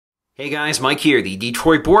Hey guys, Mike here, the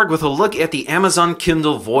Detroit Borg, with a look at the Amazon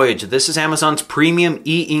Kindle Voyage. This is Amazon's premium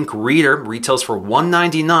e-ink reader, retails for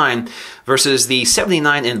 $199 versus the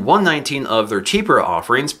 $79 and $119 of their cheaper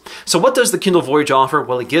offerings. So what does the Kindle Voyage offer?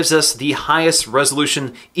 Well, it gives us the highest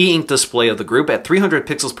resolution e-ink display of the group at 300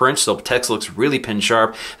 pixels per inch, so text looks really pin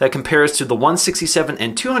sharp. That compares to the 167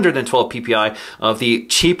 and 212 ppi of the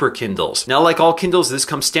cheaper Kindles. Now, like all Kindles, this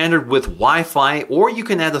comes standard with Wi-Fi, or you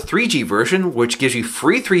can add a 3G version, which gives you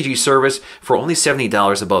free 3G service for only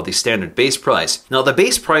 $70 above the standard base price. Now, the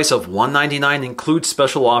base price of $199 includes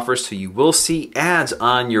special offers, so you will see ads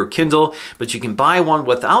on your Kindle, but you can buy one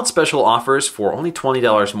without special offers for only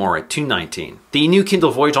 $20 more at $219. The new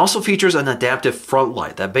Kindle Voyage also features an adaptive front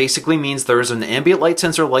light. That basically means there's an ambient light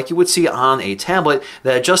sensor like you would see on a tablet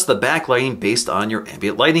that adjusts the backlighting based on your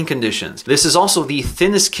ambient lighting conditions. This is also the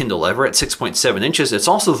thinnest Kindle ever at 6.7 inches. It's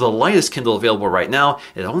also the lightest Kindle available right now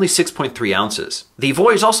at only 6.3 ounces. The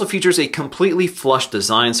Voyage also features a completely flush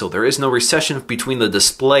design, so there is no recession between the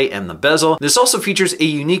display and the bezel. This also features a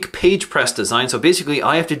unique page press design, so basically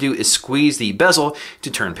all I have to do is squeeze the bezel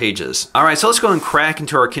to turn pages. Alright, so let's go and crack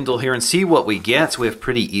into our Kindle here and see what we get. So we have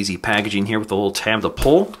pretty easy packaging here with a little tab to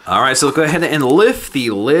pull. Alright, so go ahead and lift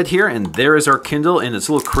the lid here, and there is our Kindle in its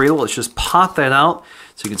little cradle. Let's just pop that out.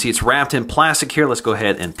 So you can see it's wrapped in plastic here. Let's go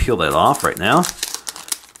ahead and peel that off right now.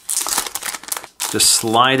 Just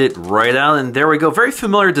slide it right out, and there we go. Very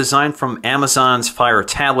familiar design from Amazon's Fire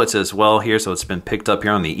tablets as well here, so it's been picked up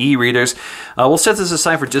here on the e-readers. We'll set this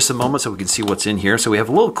aside for just a moment so we can see what's in here. So we have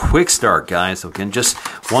a little quick start, guys. So again, just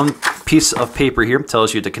one piece of paper here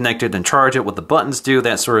tells you to connect it and charge it, what the buttons do,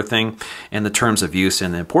 that sort of thing, and the terms of use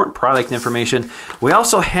and the important product information. We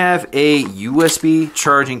also have a USB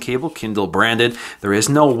charging cable, Kindle branded. There is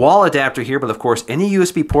no wall adapter here, but of course, any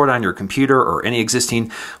USB port on your computer or any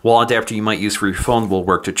existing wall adapter you might use for your phone will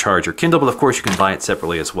work to charge your Kindle, but of course you can buy it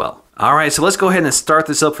separately as well. Alright, so let's go ahead and start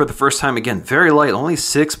this up for the first time. Again, very light, only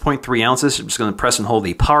 6.3 ounces. I'm just going to press and hold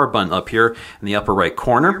the power button up here in the upper right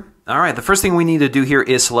corner. Alright, the first thing we need to do here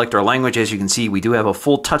is select our language. As you can see, we do have a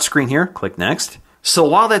full touchscreen here. Click Next. So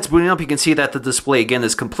while that's booting up, you can see that the display again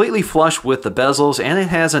is completely flush with the bezels, and it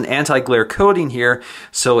has an anti-glare coating here,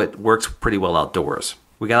 so it works pretty well outdoors.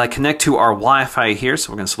 We gotta connect to our Wi-Fi here,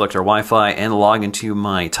 so we're gonna select our Wi-Fi and log into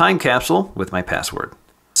my time capsule with my password.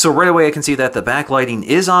 So right away I can see that the backlighting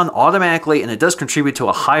is on automatically, and it does contribute to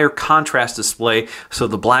a higher contrast display, so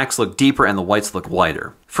the blacks look deeper and the whites look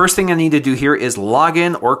lighter. First thing I need to do here is log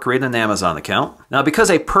in or create an Amazon account. Now,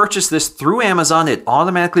 because I purchased this through Amazon, it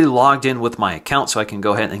automatically logged in with my account, so I can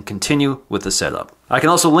go ahead and continue with the setup. I can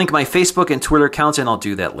also link my Facebook and Twitter accounts, and I'll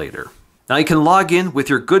do that later. Now you can log in with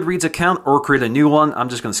your Goodreads account or create a new one. I'm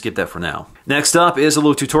just going to skip that for now. Next up is a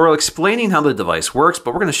little tutorial explaining how the device works,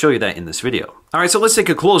 but we're going to show you that in this video. Alright, so let's take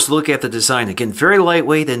a close look at the design. Again, very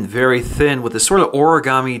lightweight and very thin with this sort of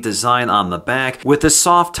origami design on the back with this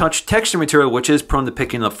soft touch texture material, which is prone to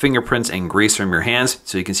picking up fingerprints and grease from your hands.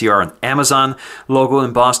 So you can see our Amazon logo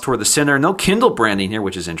embossed toward the center. No Kindle branding here,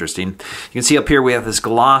 which is interesting. You can see up here we have this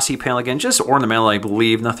glossy panel, again, just ornamental, I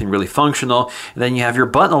believe, nothing really functional. And then you have your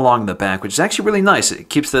button along the back, which is actually really nice. It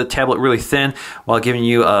keeps the tablet really thin while giving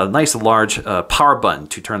you a nice large power button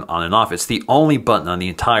to turn on and off. It's the only button on the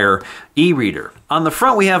entire e-reader. On the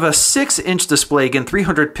front, we have a 6-inch display, again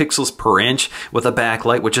 300 pixels per inch with a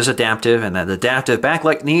backlight, which is adaptive, and that adaptive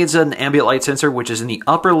backlight needs an ambient light sensor, which is in the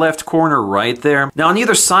upper left corner right there. Now on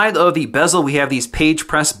either side of the bezel, we have these page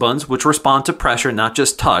press buttons, which respond to pressure, not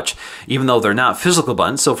just touch, even though they're not physical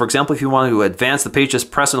buttons. So for example, if you want to advance the page,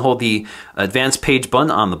 just press and hold the advance page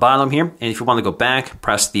button on the bottom here, and if you want to go back,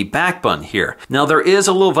 press the back button here. Now there is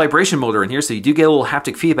a little vibration motor in here, so you do get a little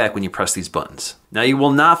haptic feedback when you press these buttons. Now you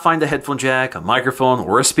will not find a headphone jack, a microphone,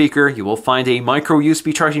 or a speaker. You will find a micro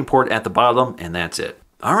USB charging port at the bottom, and that's it.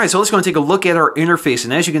 Alright, so let's go and take a look at our interface,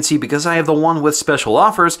 and as you can see, because I have the one with special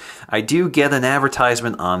offers, I do get an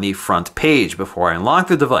advertisement on the front page before I unlock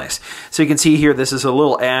the device. So you can see here, this is a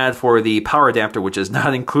little ad for the power adapter, which is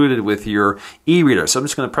not included with your e-reader. So I'm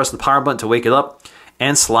just going to press the power button to wake it up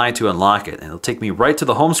and slide to unlock it, and it'll take me right to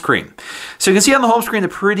the home screen. So you can see on the home screen a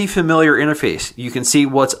pretty familiar interface. You can see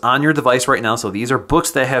what's on your device right now. So these are books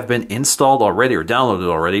that have been installed already or downloaded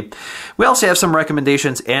already. We also have some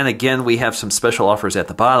recommendations, and again, we have some special offers at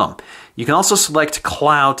the bottom. You can also select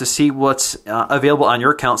Cloud to see what's available on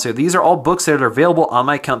your account. So these are all books that are available on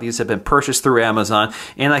my account. These have been purchased through Amazon,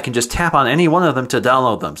 and I can just tap on any one of them to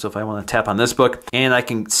download them. So if I want to tap on this book, and I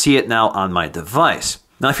can see it now on my device.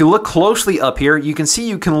 Now, if you look closely up here, you can see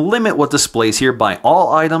you can limit what displays here by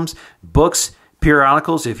all items, books,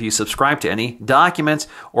 periodicals if you subscribe to any, documents,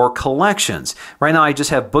 or collections. Right now I just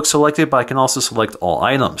have books selected, but I can also select all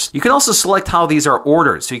items. You can also select how these are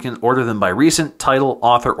ordered, so you can order them by recent, title,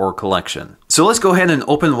 author, or collection. So let's go ahead and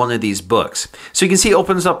open one of these books. So you can see it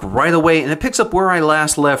opens up right away and it picks up where I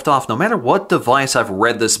last left off, no matter what device I've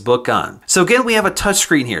read this book on. So again, we have a touch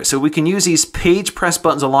screen here, so we can use these page press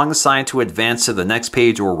buttons along the side to advance to the next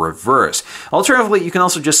page or reverse. Alternatively, you can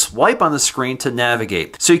also just swipe on the screen to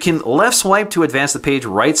navigate. So you can left swipe to advance the page,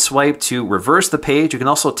 right swipe to reverse the page. You can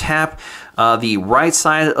also tap the right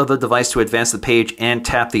side of the device to advance the page and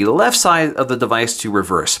tap the left side of the device to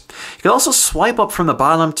reverse. You can also swipe up from the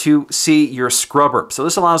bottom to see your scrubber. So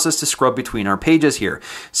this allows us to scrub between our pages here.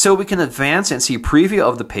 So we can advance and see preview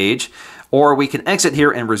of the page, or we can exit here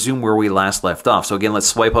and resume where we last left off. So again, let's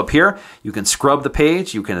swipe up here. You can scrub the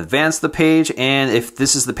page, you can advance the page, and if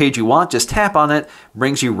this is the page you want, just tap on it,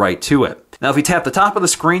 brings you right to it. Now, if we tap the top of the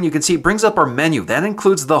screen, you can see it brings up our menu. That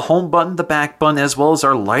includes the home button, the back button, as well as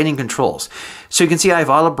our lighting controls. So you can see I have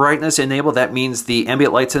auto brightness enabled. That means the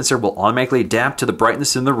ambient light sensor will automatically adapt to the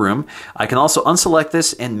brightness in the room. I can also unselect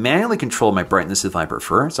this and manually control my brightness if I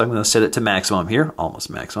prefer. So I'm going to set it to maximum here, almost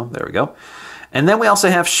maximum. There we go. And then we also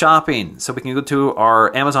have shopping. So we can go to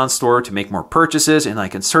our Amazon store to make more purchases, and I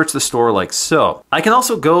can search the store like so. I can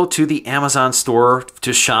also go to the Amazon store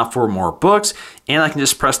to shop for more books, and I can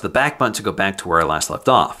just press the back button to go back to where I last left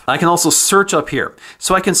off. I can also search up here.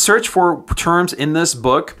 So I can search for terms in this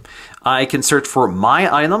book. I can search for my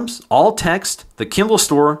items, all text, the Kindle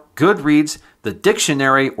store, Goodreads, the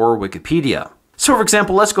dictionary, or Wikipedia. So for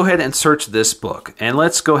example, let's go ahead and search this book, and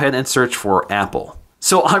let's go ahead and search for Apple.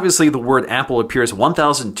 So obviously the word Apple appears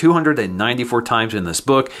 1,294 times in this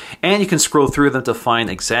book, and you can scroll through them to find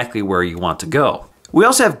exactly where you want to go. We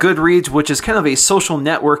also have Goodreads, which is kind of a social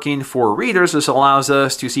networking for readers. This allows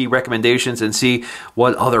us to see recommendations and see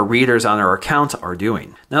what other readers on our account are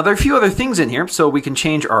doing. Now, there are a few other things in here. So we can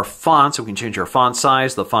change our font. So we can change our font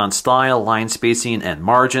size, the font style, line spacing, and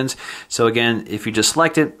margins. So again, if you just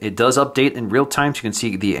select it, it does update in real time. So you can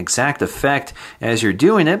see the exact effect as you're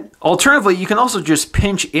doing it. Alternatively, you can also just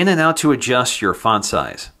pinch in and out to adjust your font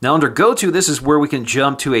size. Now, under Go To, this is where we can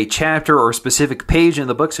jump to a chapter or a specific page in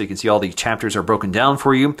the book. So you can see all the chapters are broken down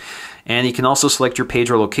for you, and you can also select your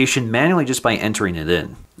page or location manually just by entering it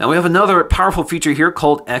in. Now we have another powerful feature here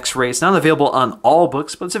called X-Ray. It's not available on all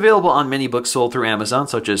books, but it's available on many books sold through Amazon,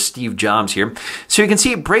 such as Steve Jobs here. So you can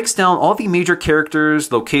see it breaks down all the major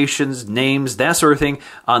characters, locations, names, that sort of thing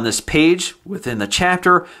on this page within the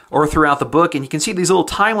chapter or throughout the book, and you can see these little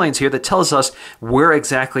timelines here that tells us where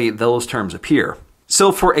exactly those terms appear.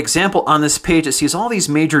 So for example, on this page, it sees all these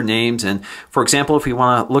major names. And for example, if we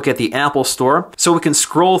want to look at the Apple Store, so we can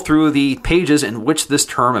scroll through the pages in which this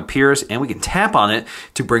term appears, and we can tap on it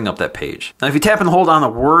to bring up that page. Now, if you tap and hold on a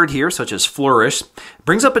word here, such as flourish, it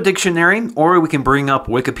brings up a dictionary, or we can bring up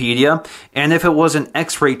Wikipedia. And if it was an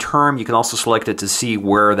X-ray term, you can also select it to see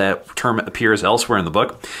where that term appears elsewhere in the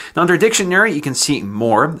book. Now, under dictionary, you can see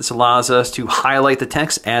more. This allows us to highlight the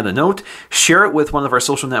text, add a note, share it with one of our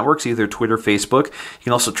social networks, either Twitter, Facebook. You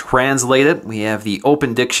can also translate it. We have the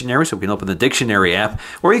Open Dictionary, so we can open the dictionary app,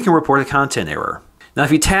 or you can report a content error. Now,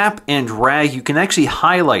 if you tap and drag, you can actually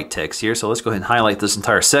highlight text here. So let's go ahead and highlight this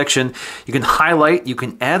entire section. You can highlight, you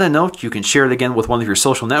can add a note, you can share it again with one of your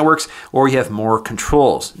social networks, or you have more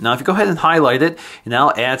controls. Now, if you go ahead and highlight it, it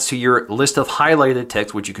now adds to your list of highlighted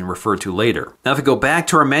text, which you can refer to later. Now, if we go back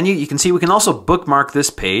to our menu, you can see we can also bookmark this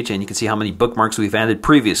page, and you can see how many bookmarks we've added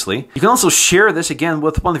previously. You can also share this again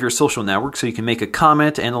with one of your social networks, so you can make a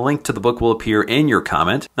comment, and a link to the book will appear in your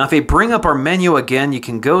comment. Now, if we bring up our menu again, you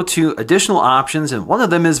can go to additional options, and one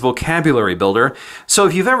of them is Vocabulary Builder. So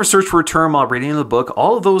if you've ever searched for a term while reading the book,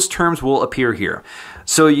 all of those terms will appear here.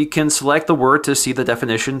 So you can select the word to see the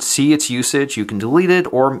definition, see its usage, you can delete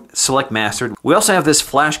it, or select mastered. We also have this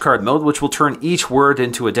flashcard mode, which will turn each word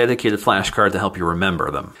into a dedicated flashcard to help you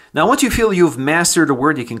remember them. Now, once you feel you've mastered a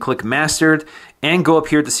word, you can click mastered and go up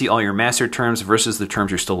here to see all your mastered terms versus the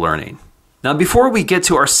terms you're still learning. Now, before we get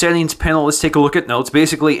to our settings panel, let's take a look at notes.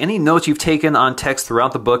 Basically, any notes you've taken on text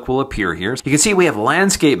throughout the book will appear here. You can see we have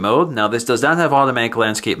landscape mode. Now, this does not have automatic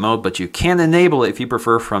landscape mode, but you can enable it if you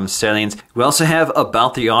prefer from settings. We also have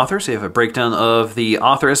about the author, so you have a breakdown of the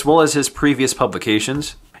author as well as his previous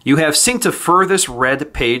publications. You have sync to furthest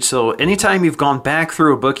read page, so anytime you've gone back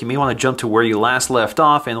through a book, you may want to jump to where you last left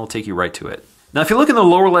off, and it'll take you right to it. Now, if you look in the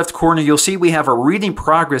lower left corner, you'll see we have a reading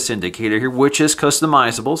progress indicator here, which is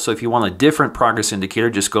customizable. So if you want a different progress indicator,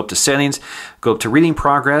 just go up to settings, go up to reading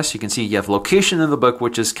progress. You can see you have location in the book,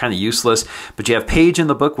 which is kind of useless, but you have page in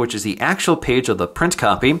the book, which is the actual page of the print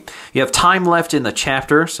copy. You have time left in the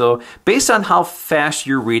chapter. So based on how fast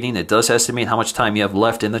you're reading, it does estimate how much time you have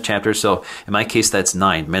left in the chapter. So in my case, that's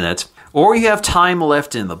 9 minutes. Or you have time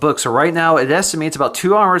left in the book. So right now it estimates about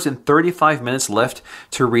 2 hours and 35 minutes left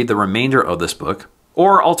to read the remainder of this book.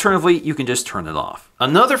 Or alternatively, you can just turn it off.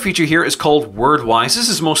 Another feature here is called WordWise. This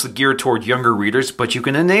is mostly geared toward younger readers, but you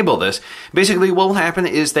can enable this. Basically, what will happen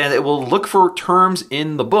is that it will look for terms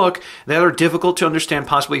in the book that are difficult to understand,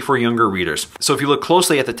 possibly for younger readers. So if you look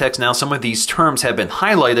closely at the text now, some of these terms have been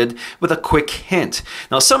highlighted with a quick hint.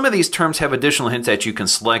 Now, some of these terms have additional hints that you can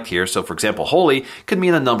select here. So for example, holy could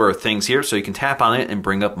mean a number of things here, so you can tap on it and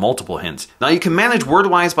bring up multiple hints. Now, you can manage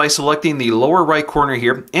WordWise by selecting the lower right corner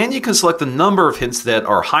here, and you can select the number of hints that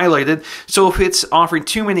are highlighted. So if it's offering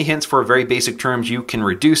too many hints for very basic terms, you can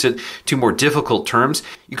reduce it to more difficult terms.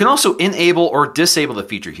 You can also enable or disable the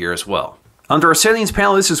feature here as well. Under our settings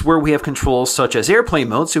panel, this is where we have controls such as airplane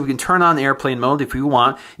mode, so we can turn on airplane mode if you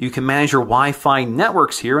want. You can manage your Wi-Fi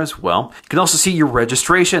networks here as well. You can also see your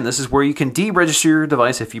registration. This is where you can deregister your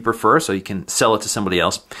device if you prefer, so you can sell it to somebody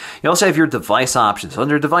else. You also have your device options.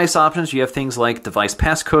 Under device options, you have things like device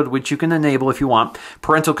passcode, which you can enable if you want,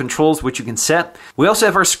 parental controls, which you can set. We also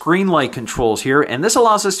have our screen light controls here, and this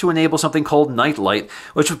allows us to enable something called night light,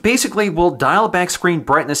 which basically will dial back screen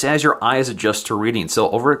brightness as your eyes adjust to reading.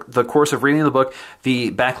 So over the course of reading the book, the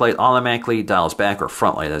backlight automatically dials back, or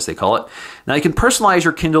front light as they call it. Now you can personalize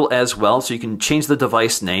your Kindle as well, so you can change the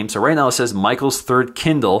device name. So right now it says Michael's Third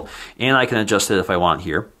Kindle, and I can adjust it if I want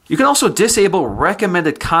here. You can also disable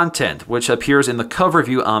recommended content, which appears in the cover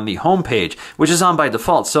view on the home page, which is on by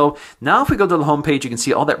default. So now if we go to the home page, you can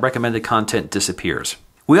see all that recommended content disappears.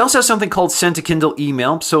 We also have something called Send to Kindle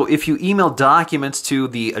email. So if you email documents to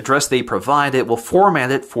the address they provide, it will format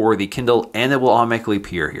it for the Kindle and it will automatically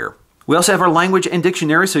appear here. We also have our language and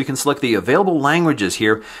dictionary, so you can select the available languages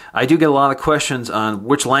here. I do get a lot of questions on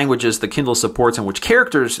which languages the Kindle supports and which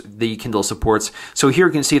characters the Kindle supports. So here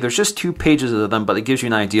you can see there's just 2 pages of them, but it gives you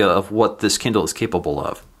an idea of what this Kindle is capable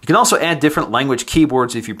of. You can also add different language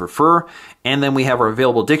keyboards if you prefer. And then we have our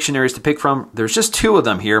available dictionaries to pick from. There's just 2 of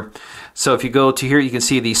them here. So if you go to here, you can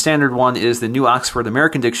see the standard one is the New Oxford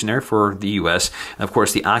American Dictionary for the US, and of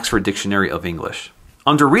course the Oxford Dictionary of English.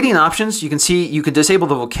 Under reading options, you can see you can disable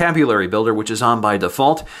the vocabulary builder, which is on by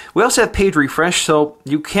default. We also have page refresh, so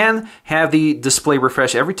you can have the display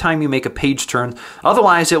refresh every time you make a page turn.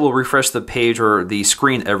 Otherwise, it will refresh the page or the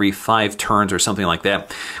screen every 5 turns or something like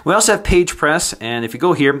that. We also have page press, and if you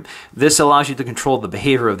go here, this allows you to control the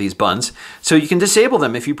behavior of these buttons. So you can disable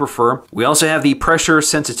them if you prefer. We also have the pressure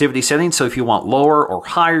sensitivity settings, so if you want lower or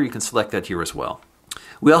higher, you can select that here as well.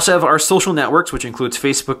 We also have our social networks, which includes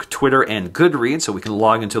Facebook, Twitter, and Goodreads, so we can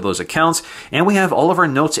log into those accounts. And we have all of our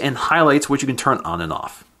notes and highlights, which you can turn on and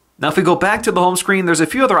off. Now, if we go back to the home screen, there's a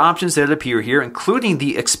few other options that appear here, including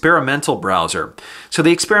the experimental browser. So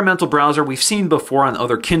the experimental browser we've seen before on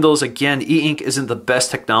other Kindles. Again, e-ink isn't the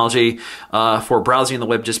best technology for browsing the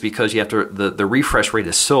web just because you have to, the refresh rate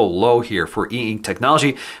is so low here for e-ink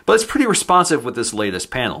technology, but it's pretty responsive with this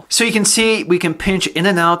latest panel. So you can see we can pinch in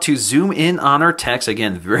and out to zoom in on our text.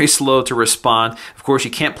 Again, very slow to respond. Of course,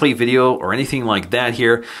 you can't play video or anything like that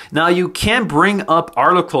here. Now, you can bring up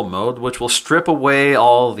article mode, which will strip away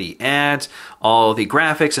all the ads, all the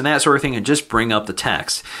graphics and that sort of thing, and just bring up the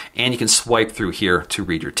text. And you can swipe through here to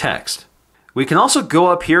read your text. We can also go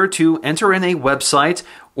up here to enter in a website,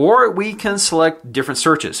 or we can select different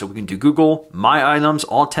searches. So we can do Google, My Items,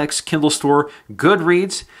 All Text, Kindle Store,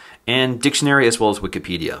 Goodreads, and Dictionary, as well as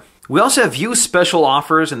Wikipedia. We also have View Special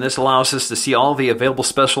Offers, and this allows us to see all the available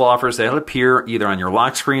special offers that appear either on your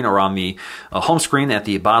lock screen or on the home screen at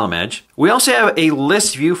the bottom edge. We also have a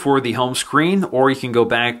list view for the home screen, or you can go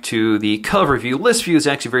back to the cover view. List view is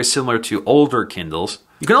actually very similar to older Kindles.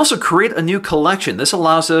 You can also create a new collection. This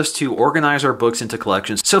allows us to organize our books into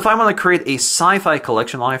collections. So if I want to create a sci-fi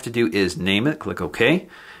collection, all I have to do is name it, click OK,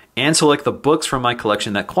 and select the books from my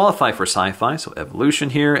collection that qualify for sci-fi, so Evolution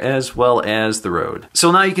here, as well as The Road.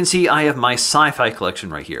 So now you can see I have my sci-fi collection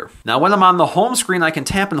right here. Now when I'm on the home screen, I can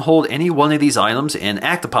tap and hold any one of these items and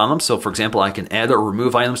act upon them. So for example, I can add or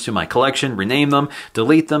remove items to my collection, rename them,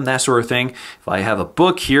 delete them, that sort of thing. If I have a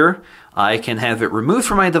book here, I can have it removed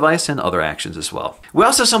from my device and other actions as well. We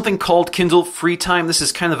also have something called Kindle Free Time. This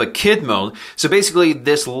is kind of a kid mode. So basically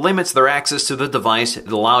this limits their access to the device.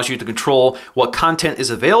 It allows you to control what content is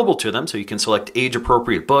available to them. So you can select age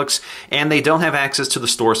appropriate books, and they don't have access to the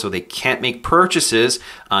store, so they can't make purchases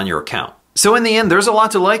on your account. So in the end, there's a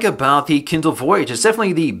lot to like about the Kindle Voyage. It's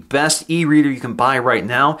definitely the best e-reader you can buy right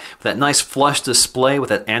now, with that nice flush display with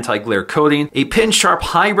that anti-glare coating, a pin-sharp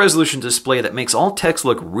high-resolution display that makes all text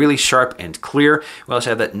look really sharp and clear. We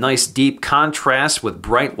also have that nice deep contrast with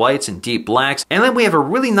bright whites and deep blacks, and then we have a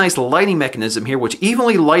really nice lighting mechanism here which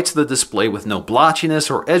evenly lights the display with no blotchiness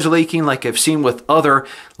or edge leaking like I've seen with other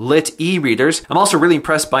lit e-readers. I'm also really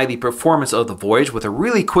impressed by the performance of the Voyage with a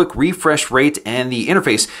really quick refresh rate, and the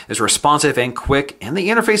interface is responsive and quick, and the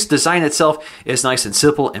interface design itself is nice and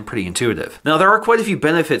simple and pretty intuitive. Now, there are quite a few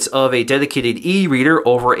benefits of a dedicated e-reader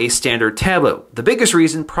over a standard tablet. The biggest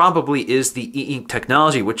reason probably is the e-ink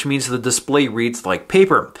technology, which means the display reads like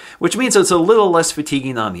paper, which means it's a little less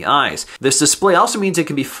fatiguing on the eyes. This display also means it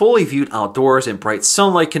can be fully viewed outdoors in bright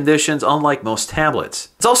sunlight conditions, unlike most tablets.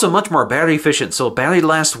 It's also much more battery efficient, so battery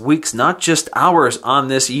lasts weeks, not just hours on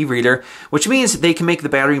this e-reader, which means they can make the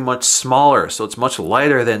battery much smaller, so it's much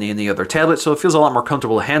lighter than any other tablet, so it feels a lot more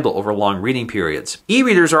comfortable to handle over long reading periods.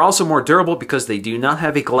 E-readers are also more durable because they do not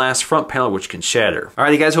have a glass front panel which can shatter.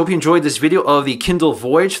 Alrighty guys, hope you enjoyed this video of the Kindle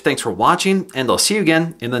Voyage. Thanks for watching, and I'll see you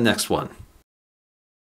again in the next one.